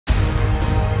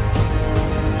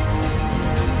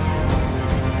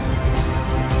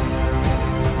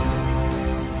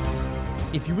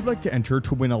you would like to enter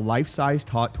to win a life-sized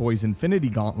Hot Toys Infinity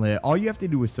Gauntlet, all you have to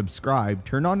do is subscribe,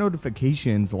 turn on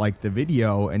notifications, like the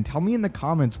video, and tell me in the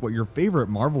comments what your favorite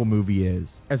Marvel movie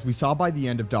is. As we saw by the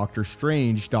end of Doctor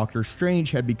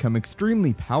Strange had become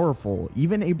extremely powerful,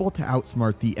 even able to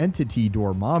outsmart the entity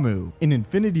Dormammu. In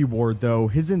Infinity War though,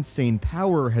 his insane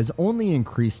power has only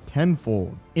increased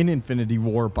tenfold. In Infinity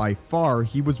War, by far,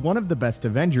 he was one of the best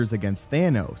Avengers against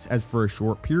Thanos, as for a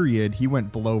short period, he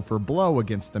went blow for blow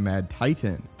against the Mad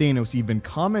Titan. Thanos even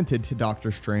commented to Doctor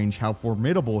Strange how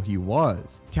formidable he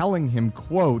was, telling him,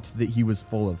 quote, that he was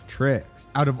full of tricks.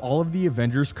 Out of all of the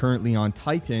Avengers currently on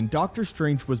Titan, Doctor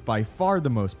Strange was by far the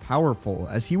most powerful,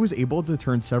 as he was able to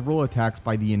turn several attacks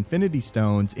by the Infinity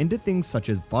Stones into things such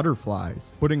as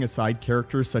butterflies. Putting aside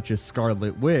characters such as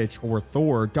Scarlet Witch or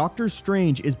Thor, Doctor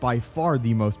Strange is by far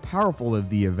the most powerful of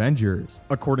the Avengers.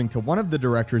 According to one of the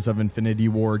directors of Infinity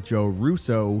War,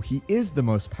 Russo, he is the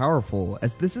most powerful,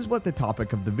 as this is what the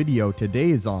topic of the video today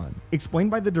is on.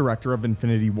 Explained by the director of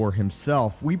Infinity War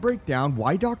himself, we break down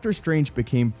why Doctor Strange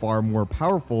became far more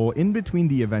powerful in between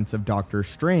the events of Doctor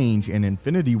Strange and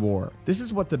Infinity War. This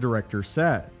is what the director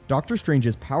said. Doctor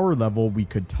Strange's power level we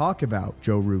could talk about,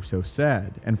 Russo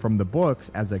said, and from the books,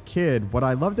 as a kid, what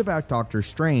I loved about Doctor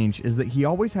Strange is that he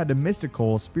always had a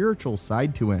mystical, spiritual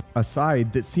side to him, a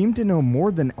side that seemed to know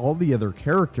more than all the other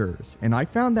characters, and I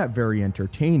found that very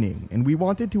entertaining, and we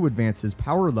wanted to advance his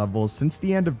power levels since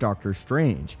the end of Doctor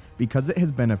Strange, because it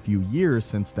has been a few years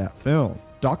since that film.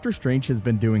 Doctor Strange has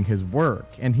been doing his work,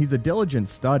 and he's a diligent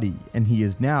study, and he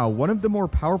is now one of the more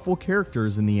powerful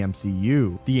characters in the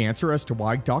MCU. The answer as to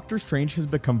why Doctor Strange has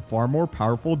become far more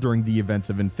powerful during the events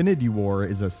of Infinity War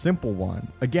is a simple one.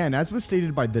 Again, as was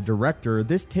stated by the director,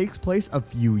 this takes place a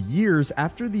few years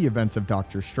after the events of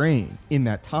Doctor Strange. In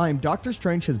that time, Doctor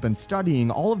Strange has been studying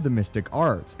all of the mystic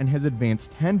arts and has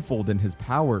advanced tenfold in his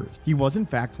powers. He was in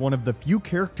fact one of the few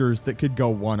characters that could go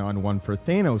one-on-one for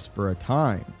Thanos for a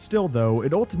time. Still though,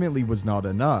 it ultimately was not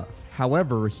enough.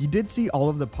 However, he did see all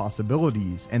of the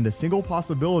possibilities, and the single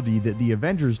possibility that the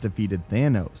Avengers defeated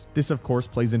Thanos. This of course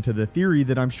plays into the theory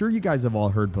that I'm sure you guys have all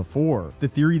heard before. The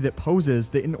theory that poses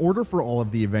that in order for all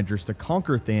of the Avengers to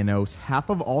conquer Thanos, half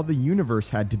of all the universe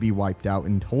had to be wiped out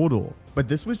in total. But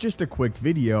this was just a quick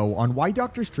video on why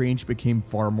Doctor Strange became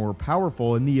far more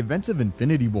powerful in the events of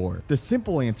Infinity War. The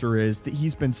simple answer is that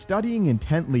he's been studying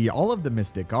intently all of the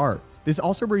mystic arts. This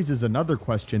also raises another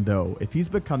question though. If he's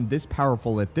become this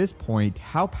powerful at this point,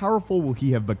 how powerful will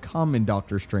he have become in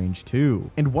Doctor Strange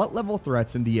 2? And what level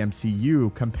threats in the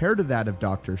MCU compare to that of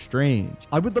Doctor Strange?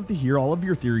 I would love to hear all of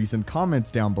your theories and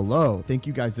comments down below. Thank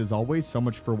you guys as always so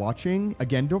much for watching.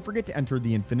 Again, don't forget to enter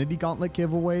the Infinity Gauntlet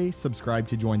giveaway, subscribe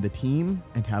to join the team,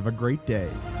 and have a great day.